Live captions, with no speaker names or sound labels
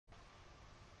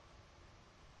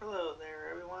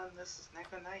this is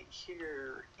Neko Knight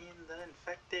here in the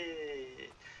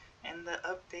Infected, and the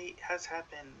update has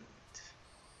happened.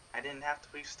 I didn't have to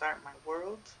restart my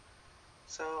world,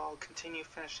 so I'll continue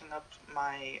finishing up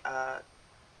my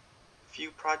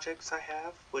few projects I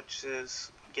have, which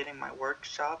is getting my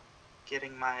workshop,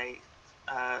 getting my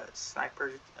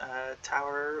sniper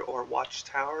tower or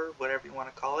watchtower, whatever you want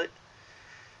to call it,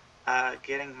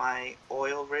 getting my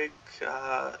oil rig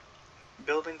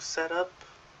building set up,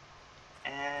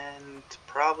 and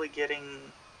probably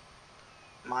getting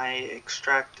my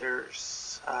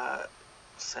extractors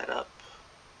set up.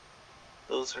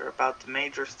 Those are about the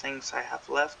major things I have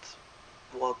left.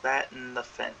 Well, that and the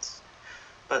fence.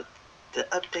 But the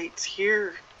update's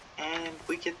here, and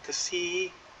we get to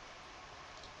see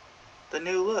the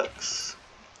new looks.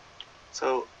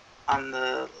 So on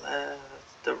the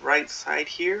right side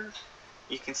here,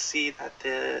 you can see that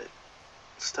the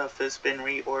stuff has been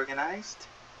reorganized,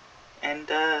 and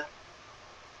the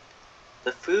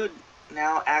food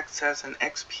now acts as an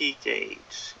XP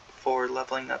gauge for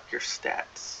leveling up your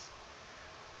stats.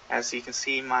 As you can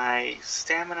see, my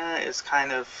stamina is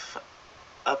kind of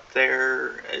up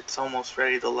there. It's almost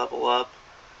ready to level up.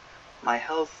 My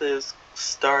health is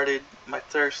started. My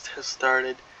thirst has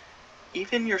started.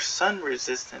 Even your sun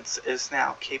resistance is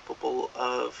now capable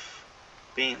of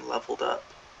being leveled up,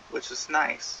 which is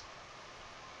nice.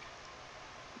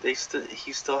 He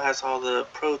still has all the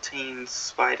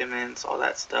proteins, vitamins, all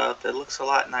that stuff. It looks a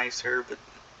lot nicer, but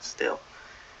still,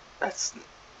 that's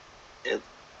it.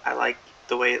 I like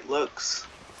the way it looks.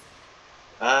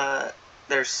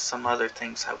 There's some other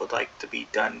things I would like to be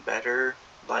done better,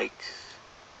 like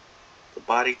the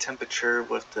body temperature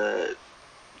with the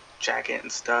jacket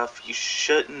and stuff. You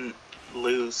shouldn't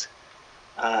lose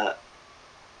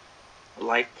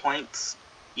life points.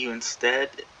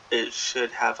 It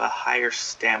should have a higher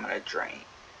stamina drain.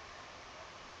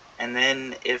 And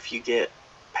then if you get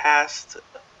past,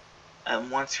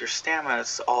 and once your stamina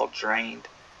is all drained,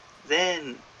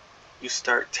 then you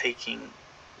start taking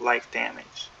life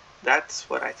damage. That's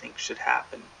what I think should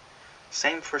happen.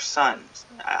 Same for suns.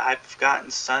 I've gotten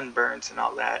sunburns and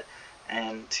all that,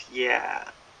 and yeah,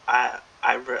 I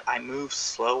move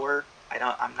slower.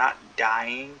 I'm not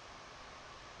dying.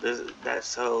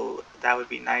 So that would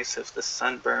be nice if the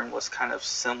sunburn was kind of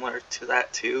similar to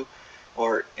that too,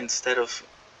 or instead of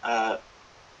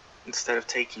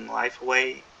taking life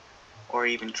away or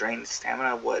even drain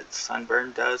stamina, what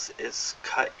sunburn does is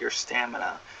cut your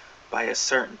stamina by a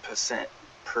certain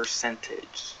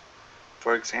percentage.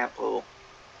 For example,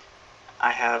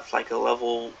 I have like a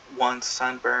level 1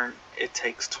 sunburn. It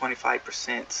takes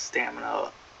 25%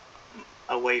 stamina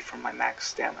away from my max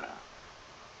stamina.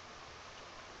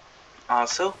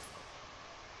 Also,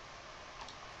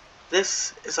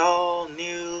 this is all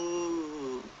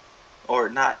new, or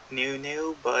not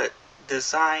new, but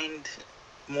designed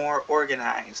more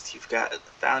organized. You've got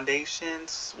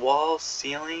foundations, walls,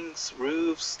 ceilings,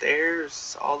 roofs,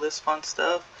 stairs, all this fun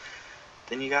stuff.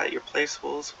 Then you got your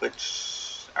placeables,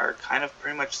 which are kind of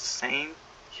pretty much the same.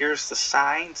 Here's the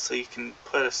sign, so you can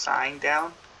put a sign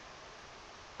down.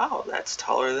 Oh, that's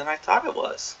taller than I thought it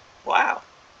was. Wow.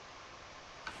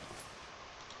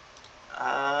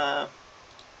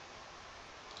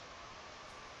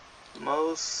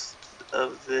 Most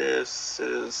of this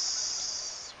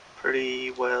is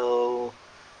pretty well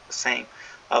the same.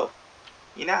 Oh,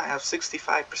 you now have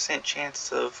 65%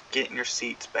 chance of getting your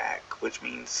seeds back, which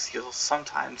means you'll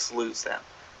sometimes lose them.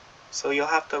 So you'll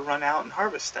have to run out and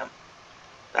harvest them.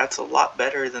 That's a lot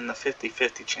better than the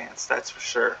 50-50 chance, that's for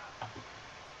sure.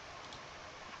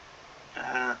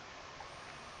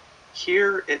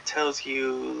 Here it tells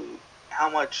you how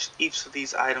much each of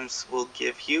these items will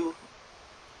give you.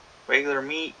 Regular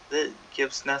meat, that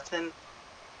gives nothing.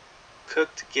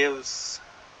 Cooked gives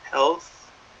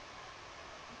health.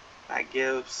 That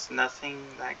gives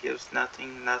nothing. That gives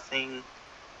nothing. Nothing.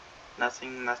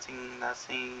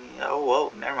 Oh,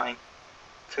 whoa, never mind.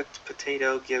 Cooked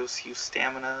potato gives you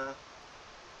stamina.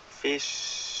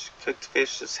 Fish. Cooked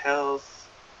fish is health.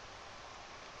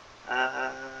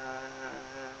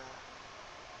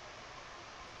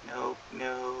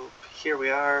 Nope. Here we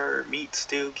are. Meat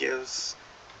stew gives...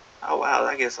 Oh wow,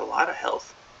 that gives a lot of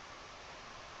health.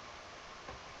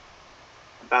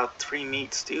 About 3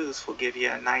 meat stews will give you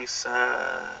a nice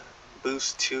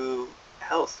boost to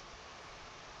health.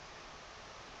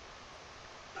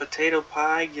 Potato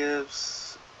pie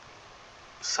gives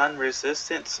sun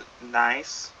resistance,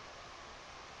 nice.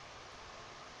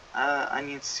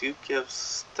 Onion soup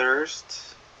gives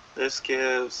thirst. This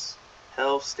gives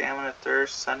health, stamina,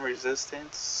 thirst, sun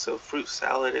resistance. So fruit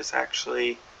salad is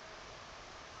actually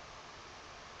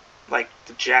like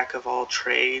the jack of all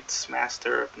trades,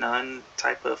 master of none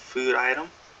type of food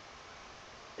item.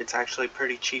 It's actually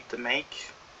pretty cheap to make.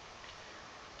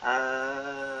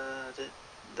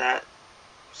 That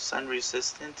sun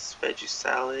resistance, veggie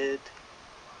salad,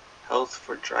 health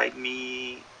for dried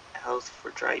meat, health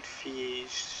for dried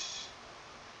fish,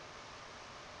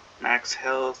 max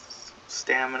health,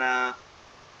 stamina.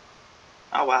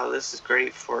 Oh wow, this is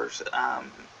great for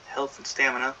health and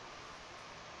stamina.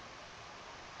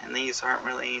 And these aren't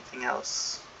really anything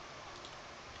else.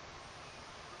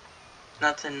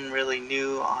 Nothing really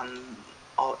new on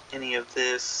any of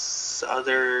this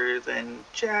other than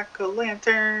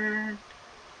jack-o'-lantern.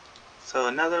 So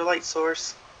another light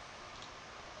source.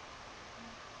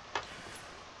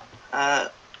 Now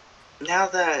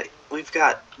that we've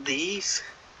got these,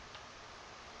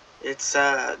 it's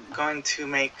going to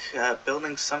make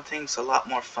building some things a lot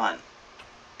more fun.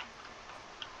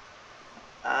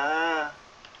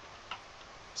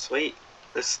 Sweet.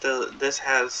 This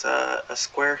has a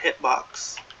square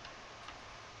hitbox.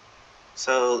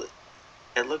 So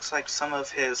it looks like some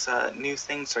of his new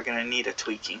things are going to need a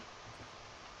tweaking.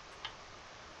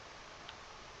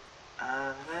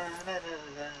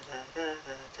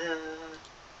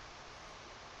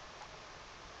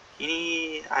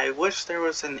 I wish there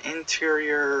was an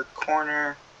interior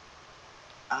corner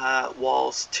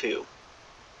walls too.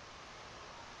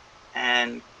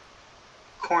 And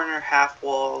corner half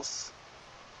walls.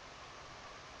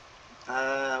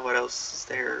 What else is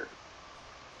there?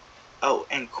 Oh,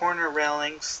 and corner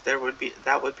railings. That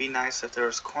would be nice if there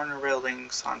was corner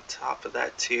railings on top of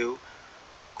that too.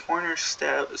 Corner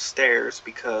stairs,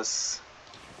 because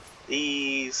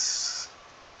these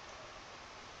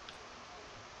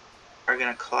are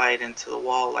gonna collide into the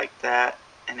wall like that,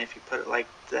 and if you put it like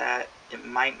that, it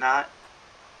might not.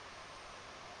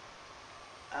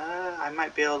 I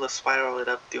might be able to spiral it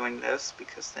up doing this,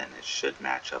 because then it should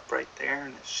match up right there,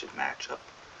 and it should match up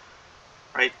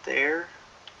right there,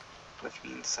 which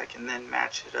means I can then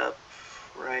match it up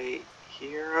right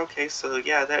here. Okay, so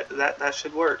yeah, that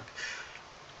should work.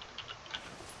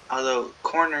 Although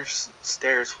corner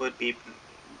stairs would be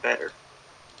better.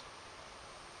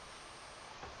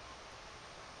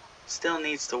 Still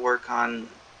needs to work on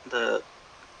the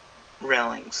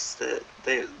railings.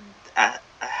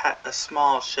 A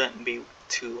small shouldn't be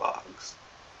 2 logs,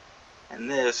 and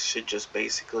this should just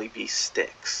basically be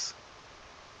sticks.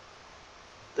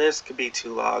 This could be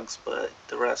 2 logs, but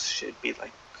the rest should be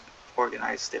like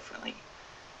organized differently.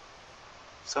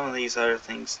 Some of these other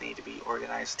things need to be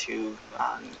organized too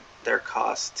on their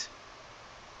cost.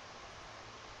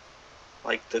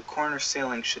 Like the corner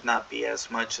ceiling should not be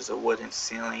as much as a wooden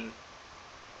ceiling.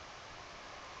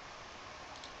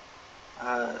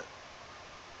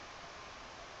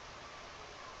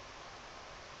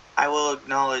 I will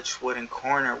acknowledge wooden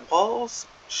corner walls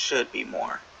should be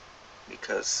more,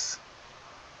 because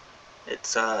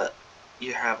it's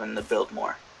you're having to build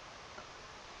more,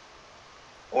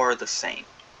 or the same,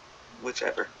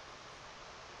 whichever.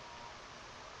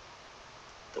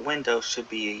 The window should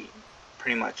be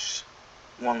pretty much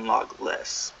 1 log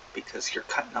less, because you're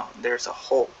cutting out, there's a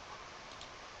hole.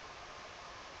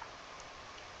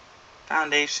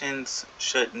 Foundations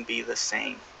shouldn't be the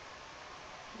same.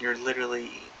 You're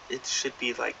literally, it should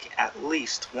be like at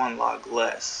least 1 log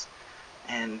less,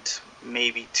 and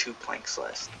maybe 2 planks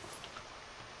less.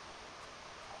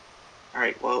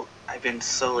 Alright, well, I've been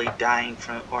slowly dying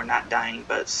from, or not dying,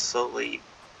 but slowly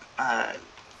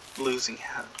losing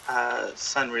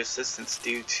sun resistance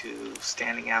due to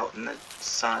standing out in the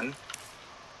sun.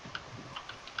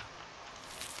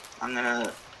 I'm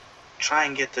gonna try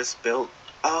and get this built.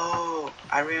 Oh,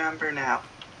 I remember now.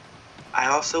 I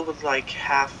also would like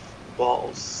half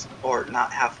walls, or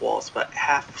not half walls, but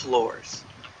half floors.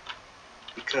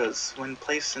 Because when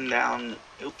placing down,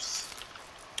 oops,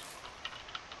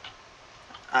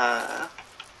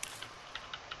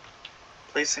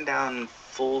 placing down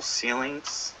full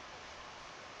ceilings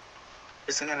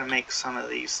isn't gonna make some of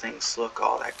these things look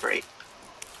all that great.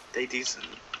 You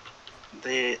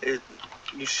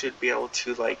should be able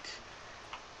to like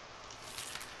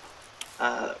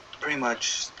pretty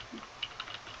much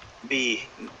be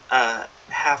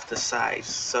half the size,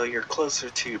 so you're closer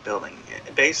to your building.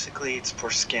 Basically, it's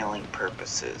for scaling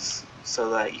purposes, so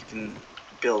that you can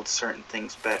build certain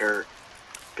things better,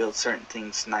 build certain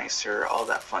things nicer, all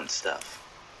that fun stuff.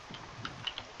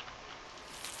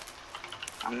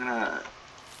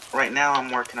 Right now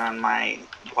I'm working on my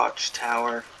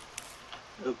watchtower.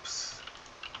 Oops.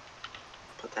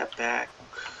 Put that back.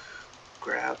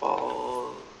 Grab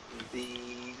all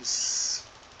these,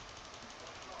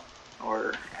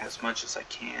 or as much as I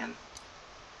can.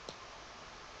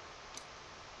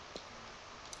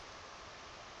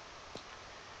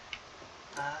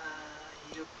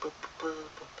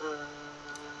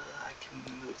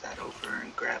 over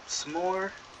and grab some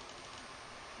more.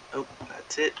 Oh,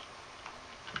 that's it.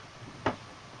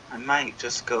 I might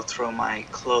just go throw my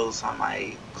clothes on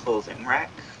my clothing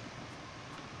rack.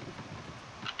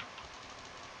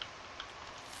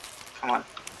 Come on.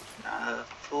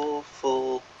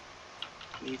 Full.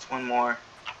 Needs one more.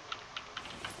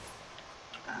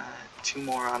 2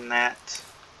 more on that.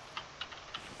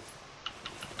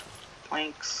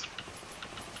 Planks.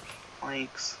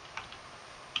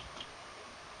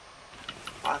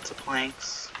 Lots of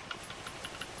planks.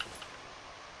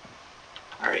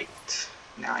 Alright,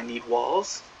 now I need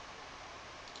walls.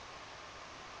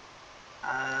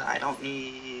 I don't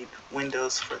need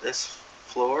windows for this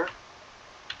floor.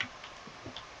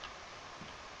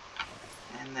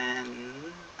 And then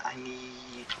I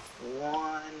need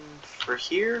one for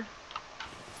here.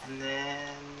 And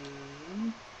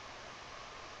then,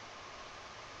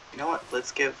 you know what,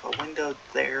 let's give a window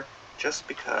there just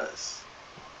because.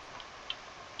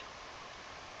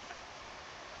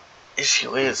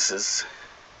 Issue is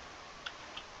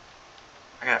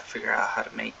I gotta figure out how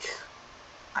to make,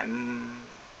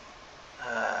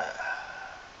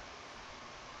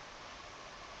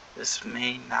 this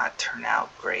may not turn out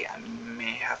great. I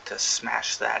may have to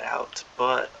smash that out,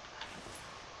 but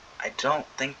I don't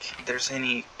think there's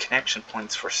any connection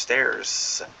points for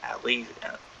stairs, at least.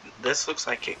 This looks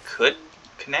like it could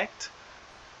connect,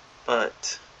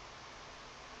 but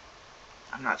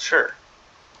I'm not sure.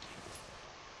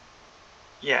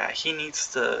 Yeah, he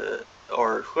needs to,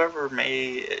 or whoever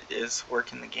is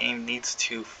working the game needs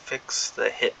to fix the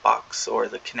hitbox or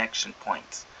the connection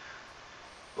points.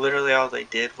 Literally all they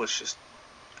did was just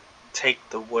take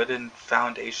the wooden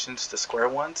foundations, the square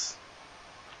ones,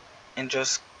 and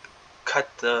just cut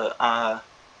the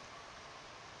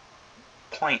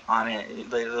point on it.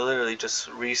 They literally just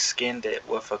reskinned it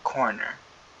with a corner,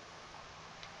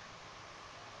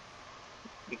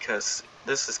 because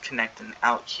this is connecting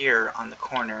out here on the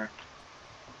corner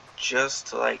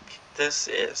just like this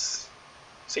is.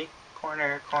 See?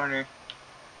 Corner.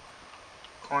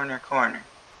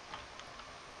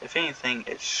 If anything,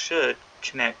 it should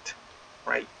connect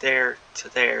right there to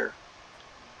there.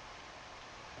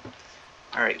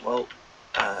 Alright, well,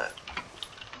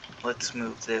 let's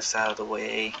move this out of the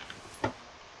way.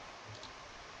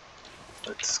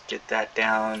 Let's get that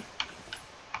down.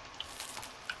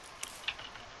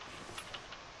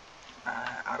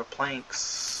 Out of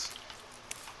planks.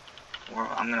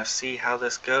 Well, I'm gonna see how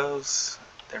this goes.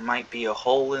 There might be a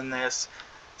hole in this.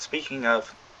 Speaking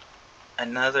of,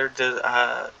 another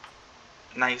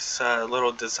nice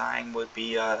little design would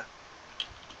be,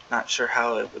 not sure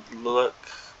how it would look,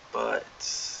 but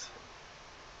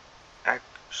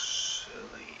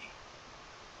actually,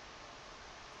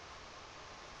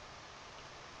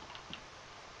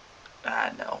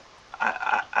 no.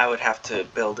 I would have to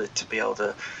build it to be able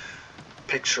to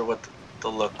picture what the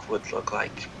look would look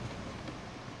like.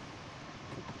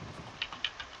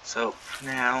 So for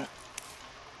now,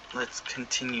 let's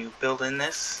continue building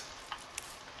this.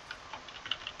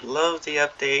 Love the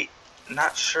update.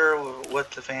 Not sure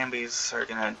what the Vambies are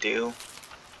gonna do,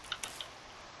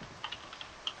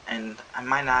 and I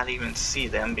might not even see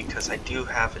them because I do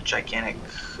have a gigantic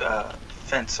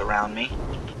fence around me.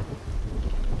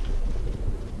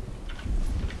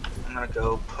 I'm gonna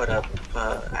go put up,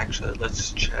 actually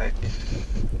let's check.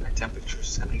 My temperature is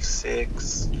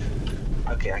 76.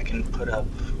 Okay, I can put up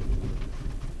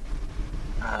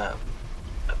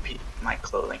my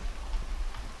clothing.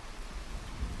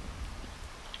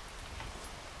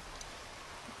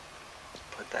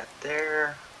 Put that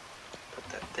there. Put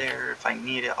that there. If I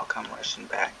need it, I'll come rushing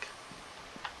back.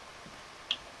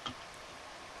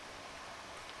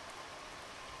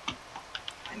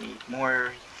 I need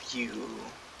more view.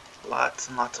 Lots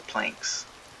and lots of planks.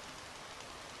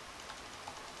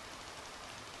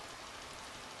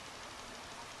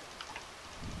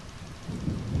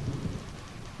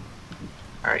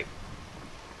 Alright.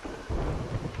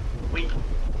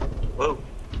 Whoa.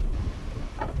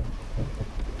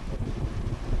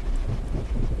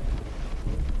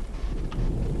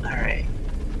 Alright.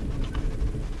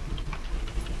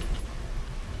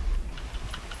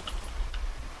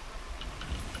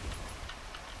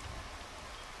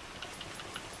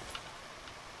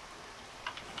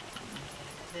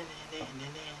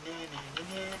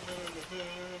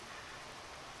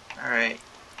 Alright.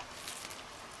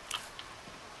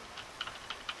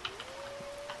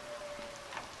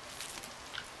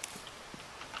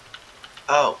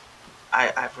 Oh,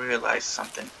 I've realized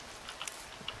something.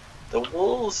 The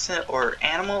wolves or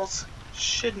animals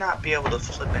should not be able to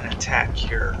flip and attack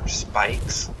your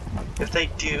spikes. If they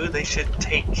do, they should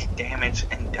take damage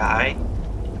and die.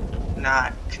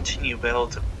 not continue to be able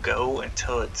to go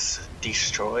until it's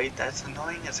destroyed. That's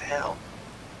annoying as hell.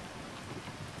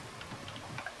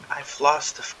 I've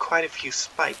lost quite a few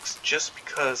spikes just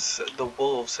because the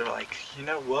wolves are like, you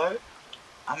know what?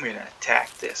 I'm gonna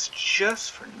attack this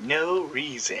just for no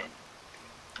reason.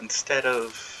 Instead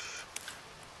of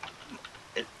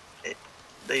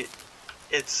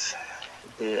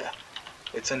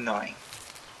it's annoying.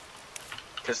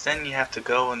 Because then you have to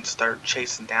go and start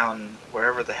chasing down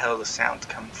wherever the hell the sounds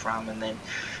come from, and then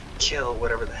kill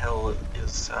whatever the hell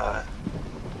is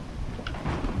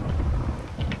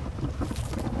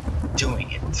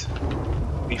doing it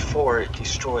before it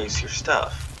destroys your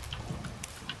stuff.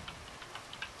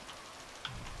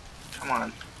 Come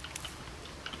on.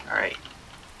 Alright.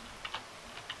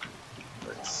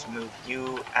 Let's move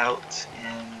you out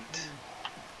and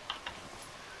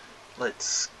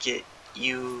let's get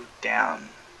you down.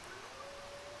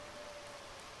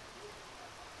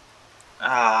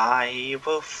 Ah,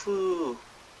 evil foo.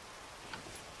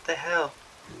 The hell?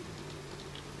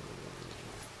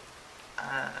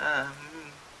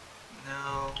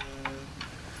 No.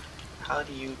 How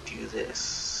do you do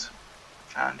this?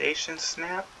 Foundation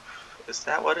snap? Is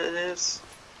that what it is?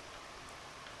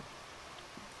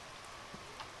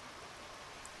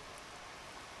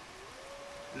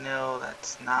 No,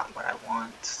 that's not what I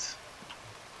want.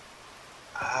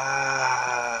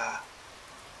 Ah.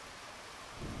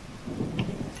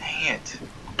 Dang it.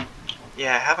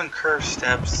 Yeah, having curved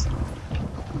steps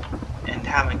and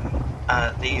having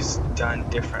these done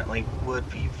differently would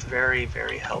be very,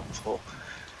 very helpful.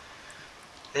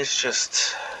 It's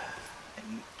just...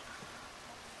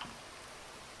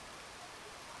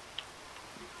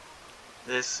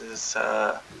 This is,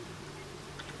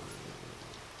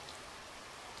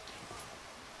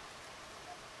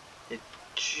 it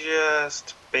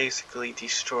just basically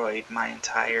destroyed my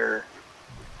entire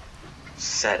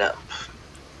setup.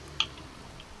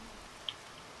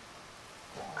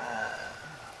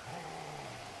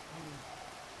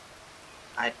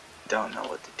 I don't know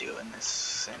what to do in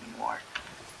this anymore.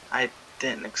 I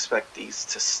didn't expect these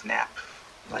to snap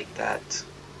like that.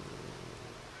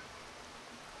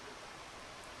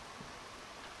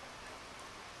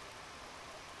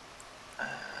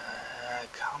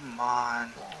 Come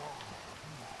on.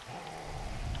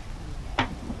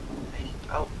 Hey,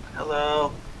 oh,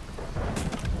 hello.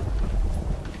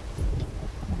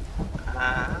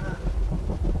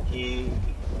 He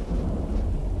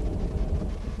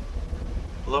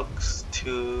looks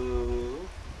to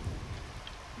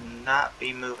not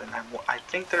be moving. I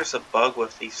think there's a bug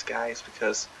with these guys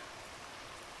because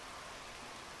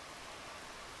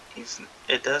he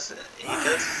does, you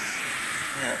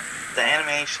know, the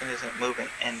animation isn't moving,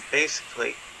 and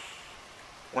basically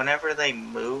whenever they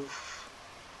move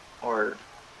or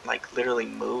like literally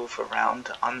move around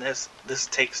on this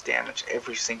takes damage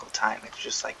every single time. It's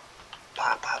just like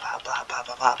plop, plop, plop, plop, plop,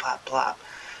 plop, plop, plop, plop.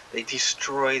 They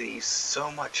destroy these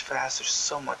so much faster,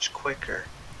 so much quicker.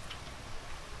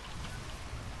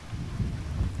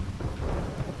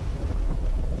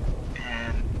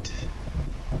 And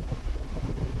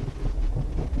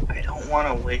I don't want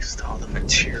to waste all the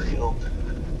material.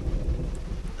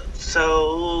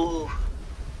 So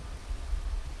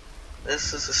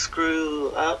this is a screw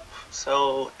up.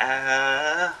 So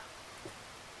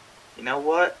you know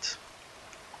what?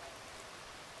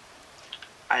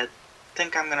 I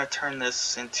think I'm gonna turn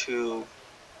this into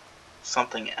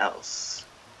something else.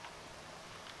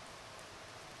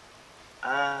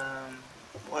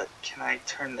 What can I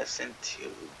turn this into?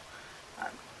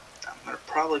 I'm gonna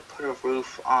probably put a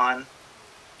roof on.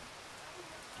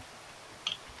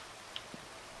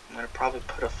 I'm gonna probably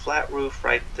put a flat roof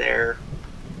right there.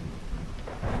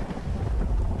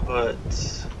 Put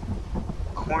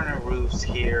corner roofs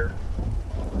here.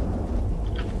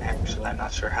 Actually, I'm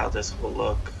not sure how this will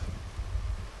look,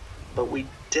 but we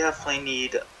definitely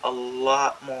need a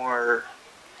lot more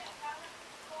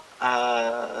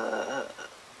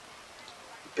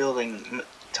building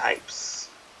types,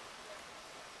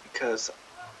 because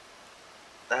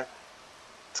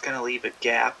that's gonna leave a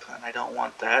gap and I don't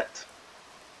want that.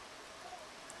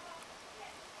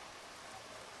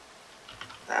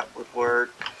 That would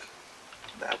work,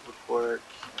 that would work,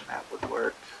 and that would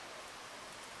work.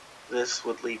 This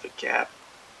would leave a gap.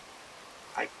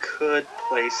 I could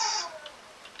place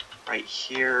right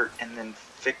here and then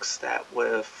fix that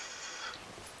with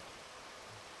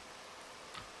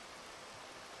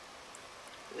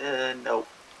nope.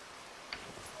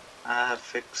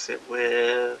 Fix it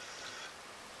with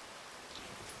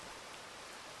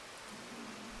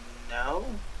no.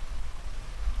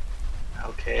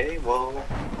 Okay, well,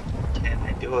 can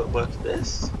I do it with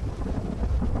this?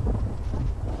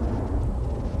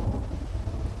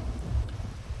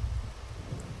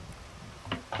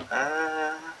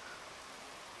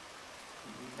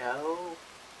 No.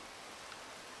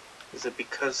 Is it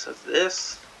because of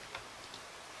this?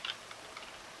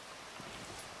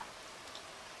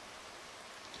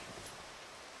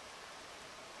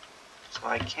 So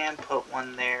I can put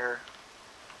one there,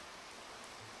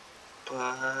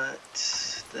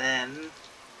 but then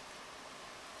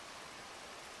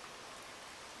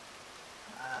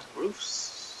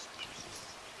roofs.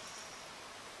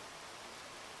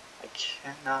 I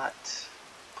cannot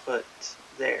put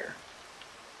there.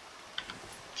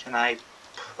 Can I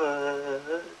put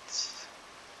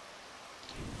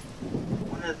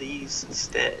one of these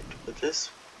instead? Would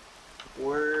this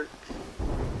work?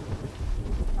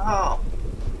 Oh,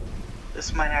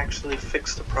 this might actually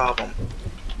fix the problem.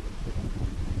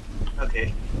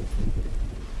 Okay.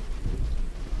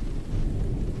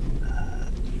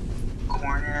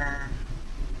 Corner.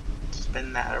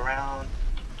 Spin that around.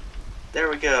 There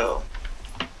we go.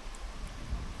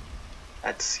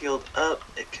 That's sealed up.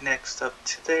 It connects up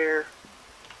to there.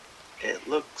 It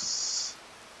looks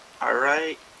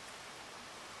alright.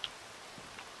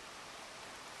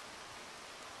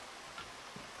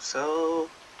 So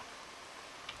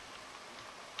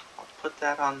I'll put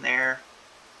that on there.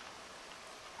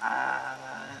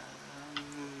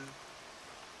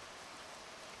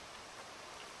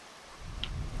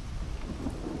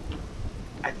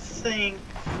 I think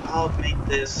I'll make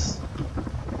this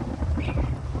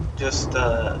just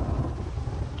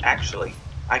actually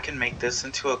I can make this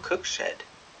into a cook shed,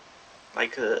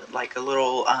 like a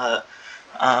little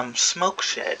smoke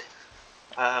shed.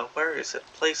 Where is it?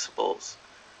 Placeables,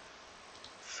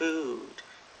 food,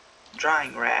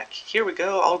 drying rack. Here we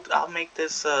go. I'll make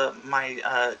this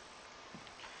my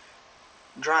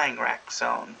drying rack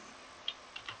zone.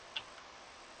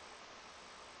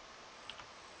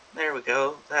 There we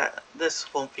go.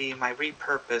 This will be my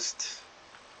repurposed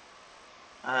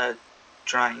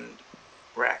drying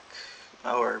rack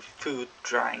or food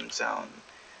drying zone.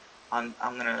 I'm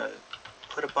gonna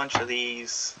put a bunch of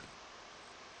these.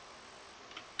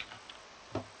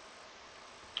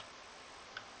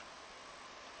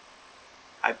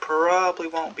 I probably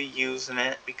won't be using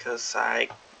it because I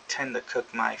tend to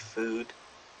cook my food,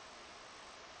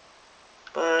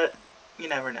 but you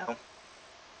never know.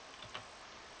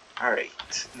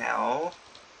 Alright, now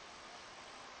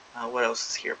what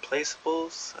else is here?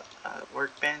 Placeables,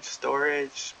 workbench,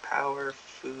 storage, power,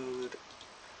 food,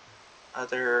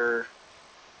 other.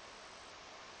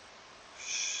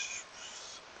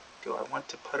 Do I want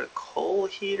to put a coal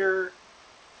heater?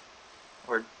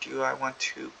 Or do I want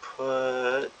to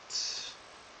put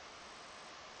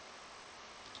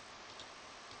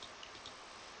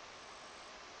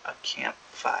a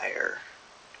campfire?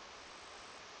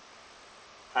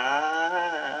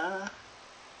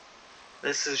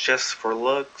 This is just for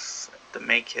looks, to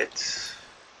make it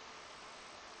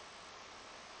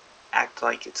act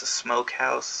like it's a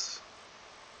smokehouse.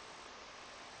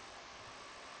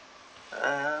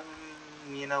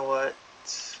 You know what?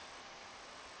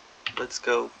 Let's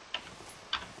go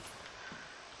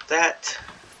that.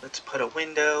 Let's put a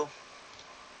window.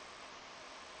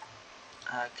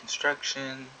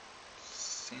 Construction,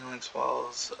 ceilings,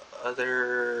 walls,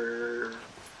 other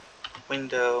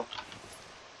window,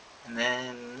 and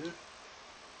then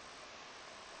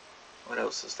what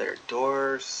else is there?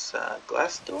 Doors,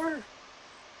 glass door?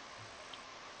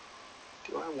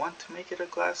 Do I want to make it a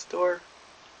glass door?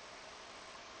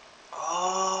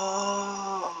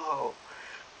 Oh,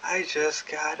 I just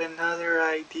got another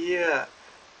idea.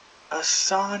 A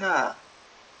sauna.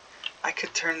 I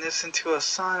could turn this into a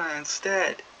sauna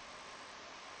instead.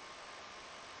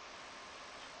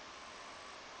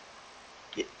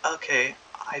 Yeah, okay,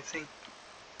 I think.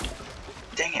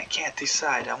 Dang, I can't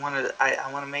decide. I want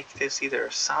to make this either a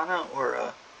sauna or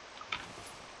a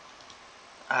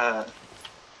a,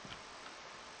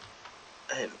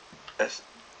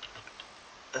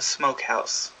 a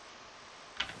smokehouse.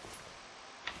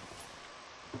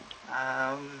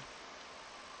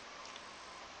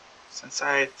 Since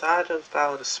I thought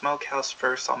about a smokehouse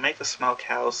first, I'll make a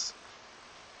smokehouse.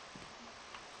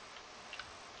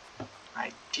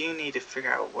 I do need to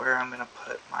figure out where I'm gonna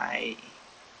put my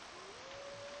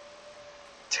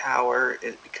tower,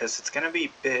 because it's gonna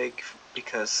be big,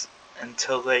 because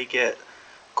until they get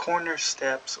corner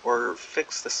steps or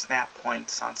fix the snap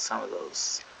points on some of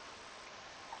those.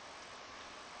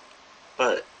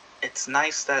 But it's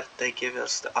nice that they give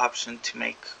us the option to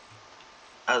make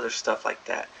other stuff like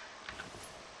that.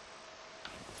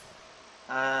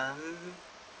 I'm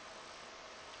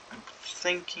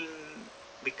thinking,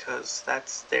 because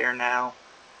that's there now,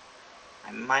 I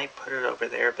I might put it over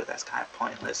there, but that's kind of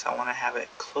pointless. I want to have it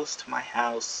close to my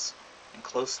house and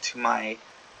close to my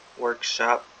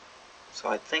workshop. So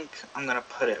I think I'm going to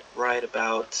put it right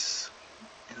about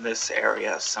in this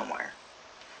area somewhere.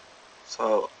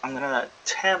 So I'm going to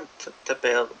attempt to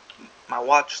build my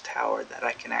watchtower that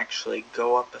I can actually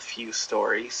go up a few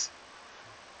stories.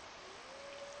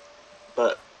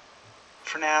 But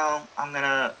for now, I'm going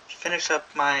to finish up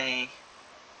my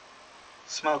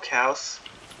smokehouse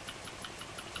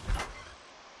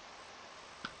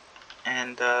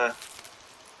and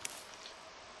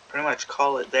pretty much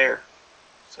call it there.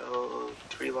 So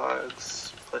 3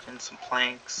 logs, put in some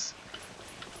planks,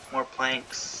 more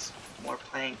planks, more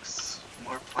planks,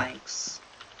 more planks.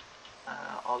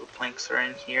 All the planks are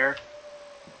in here.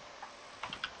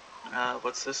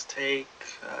 What's this take?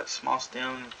 Small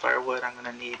stone and firewood. I'm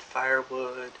gonna need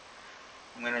firewood.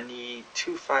 I'm gonna need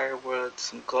 2 firewood,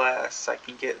 some glass. I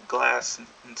can get glass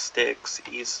and sticks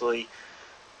easily.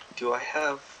 Do I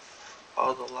have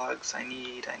all the logs I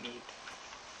need? I need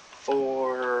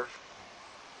 4,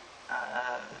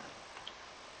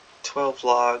 12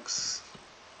 logs.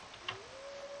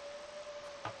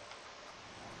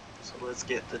 So let's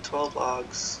get the 12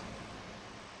 logs.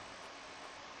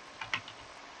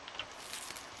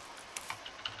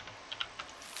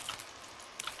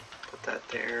 Put that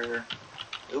there.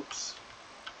 Oops.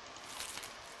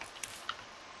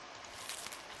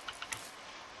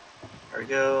 There we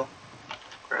go.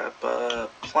 Grab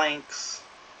planks.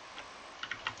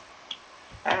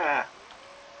 Ah!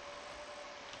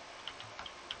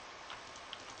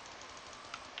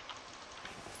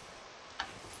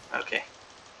 Okay.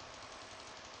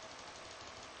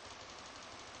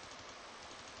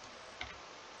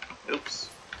 Oops.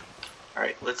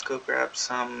 Alright, let's go grab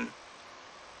some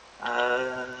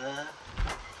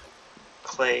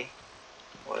clay.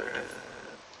 What?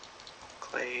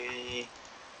 Clay.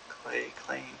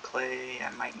 I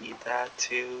might need that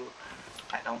too.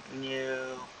 I don't need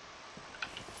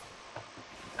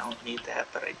that,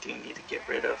 but I do need to get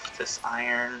rid of this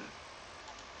iron.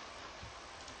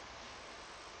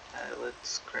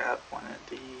 Let's grab one of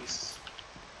these.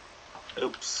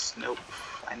 Oops, nope.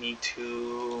 I need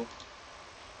to...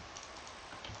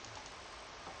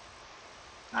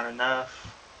 Not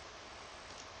enough.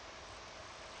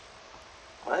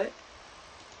 What?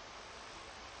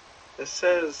 This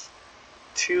says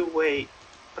 2 weight,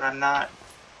 but I'm not...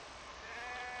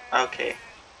 Okay.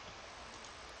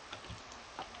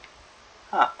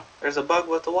 Huh. There's a bug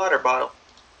with the water bottle.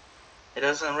 It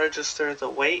doesn't register the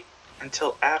weight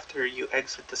until after you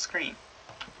exit the screen.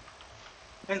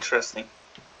 Interesting.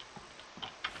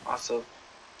 Also,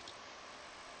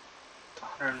 it's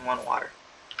 101 water.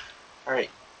 Alright.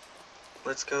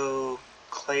 Let's go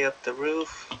clay up the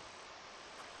roof.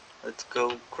 Let's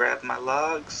go grab my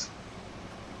logs.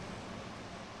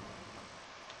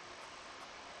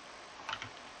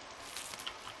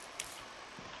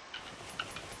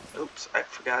 Oops, I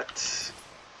forgot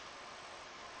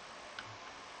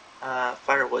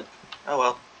firewood. Oh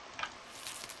well.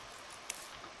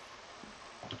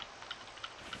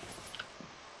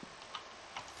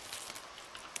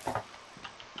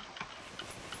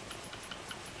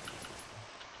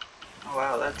 Oh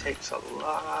wow, that takes a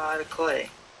lot of clay.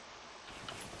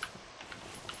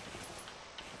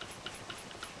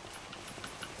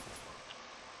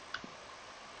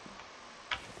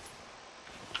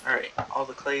 Alright, all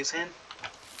the clay's in.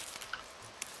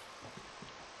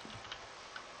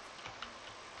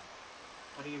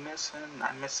 What are you missing?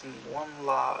 I'm missing 1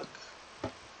 log.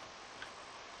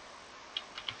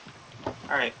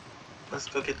 Alright, let's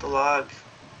go get the log.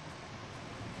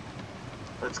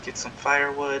 Let's get some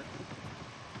firewood.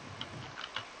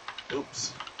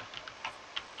 Oops.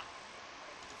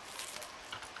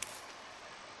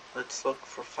 Let's look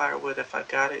for firewood if I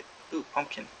got it. Ooh,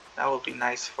 pumpkin. That would be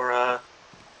nice for a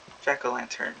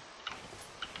jack-o'-lantern.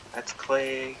 That's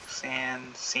clay,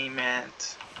 sand,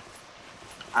 cement,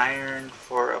 iron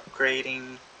for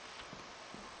upgrading,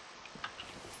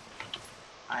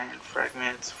 iron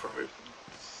fragments for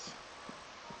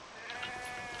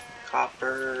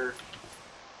copper,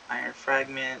 iron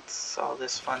fragments, all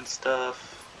this fun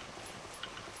stuff,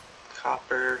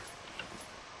 copper.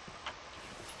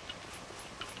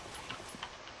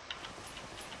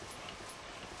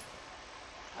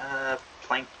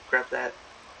 Plank, grab that.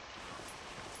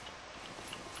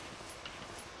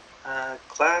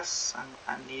 Glass,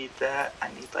 I need that. I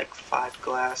need like 5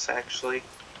 glass actually.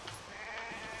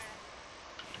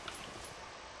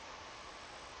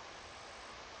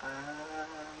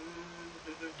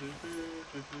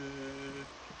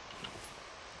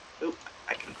 Oop,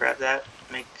 I can grab that,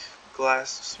 make glass,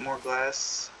 some more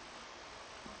glass.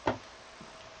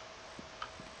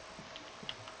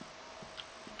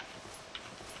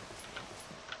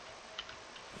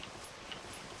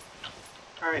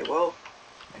 Alright, well,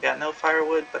 I got no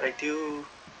firewood, but I do...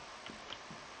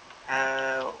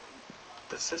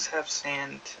 does this have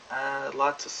sand?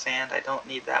 Lots of sand. I don't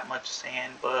need that much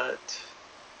sand, but...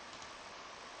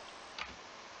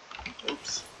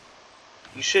 Oops.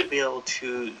 You should be able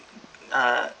to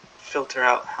filter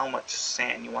out how much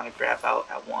sand you want to grab out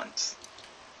at once.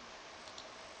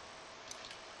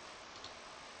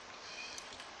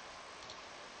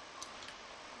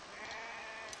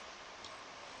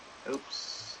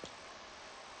 Oops.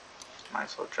 Might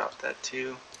as well drop that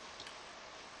too.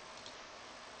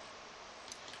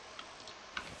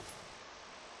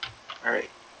 Alright.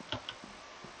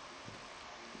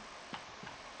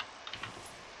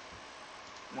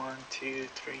 One, two,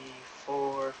 three,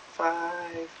 four,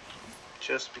 five.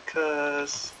 Just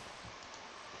because.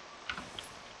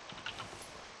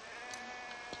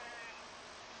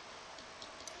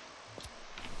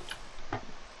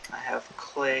 I have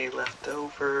clay left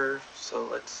over, so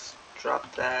let's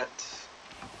drop that.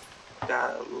 I've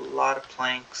got a lot of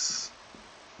planks.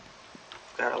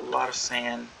 I've got a lot of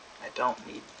sand. I don't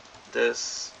need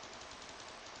this.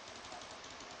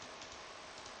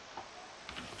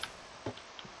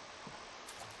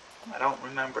 I don't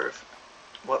remember if,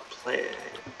 what play.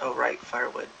 Oh right,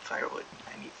 firewood. Firewood.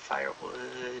 I need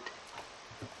firewood.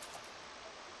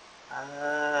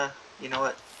 You know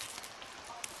what?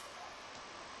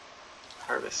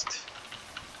 Harvest.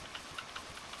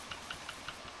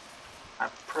 I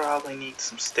probably need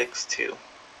some sticks too.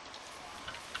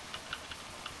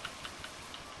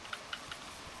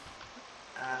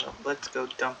 Let's go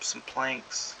dump some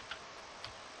planks.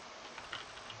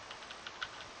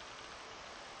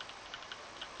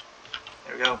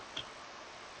 There we go.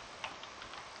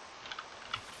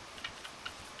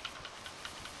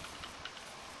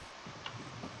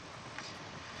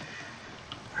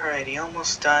 Alrighty,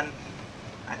 almost done.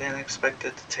 I didn't expect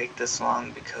it to take this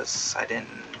long because I didn't,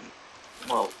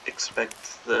 well,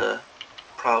 expect the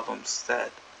problems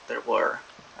that there were.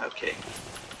 Okay.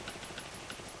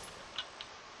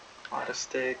 A lot of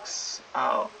sticks.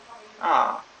 Oh.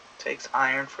 Takes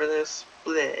iron for this?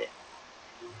 Bleh.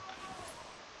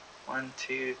 1,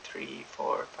 2, 3,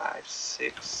 4, 5,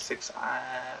 6. 6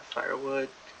 firewood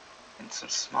and some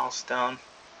small stone.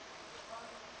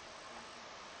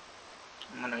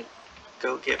 I'm gonna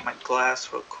go get my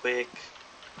glass real quick.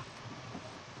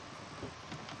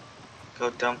 Go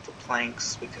dump the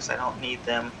planks because I don't need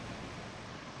them.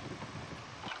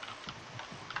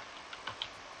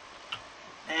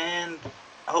 And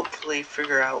hopefully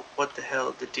figure out what the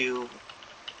hell to do.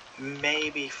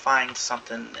 Maybe find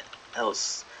something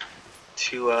else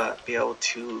to be able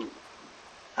to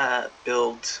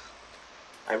build.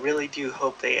 I really do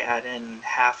hope they add in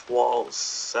half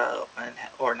walls,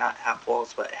 or not half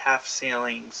walls, but half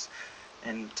ceilings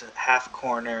and half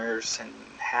corners and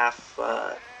half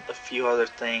a few other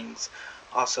things.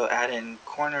 Also add in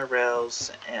corner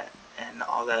rails and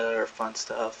all that other fun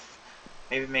stuff.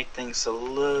 Maybe make things a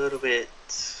little bit...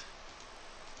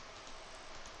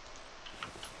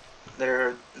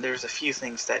 There's a few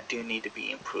things that do need to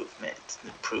be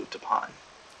improved upon.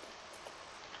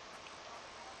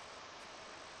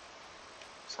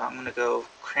 So I'm going to go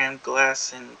cram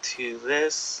glass into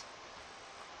this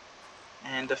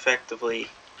and effectively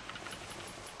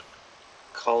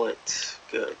call it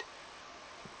good.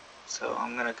 So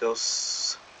I'm going to go...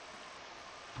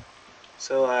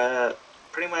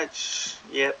 pretty much,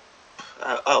 yep.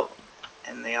 Oh,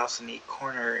 and they also need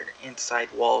corner inside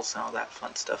walls and all that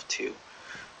fun stuff too.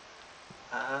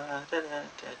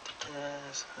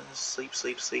 Sleep,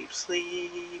 sleep, sleep,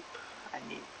 sleep. I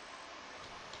need...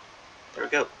 There we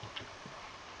go.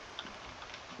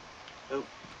 Oh.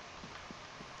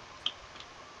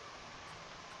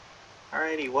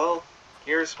 Alrighty, well,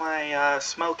 here's my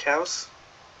smokehouse.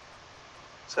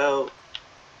 So,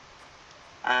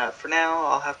 for now,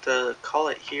 I'll have to call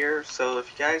it here. So if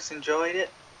you guys enjoyed it,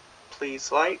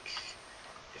 please like.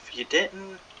 If you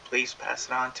didn't, please pass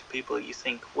it on to people you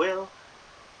think will.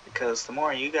 Because the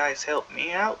more you guys help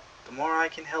me out, the more I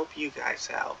can help you guys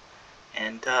out.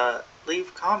 And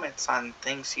leave comments on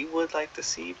things you would like to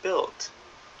see built.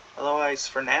 Otherwise,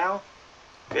 for now,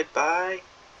 goodbye,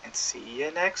 and see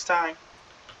you next time.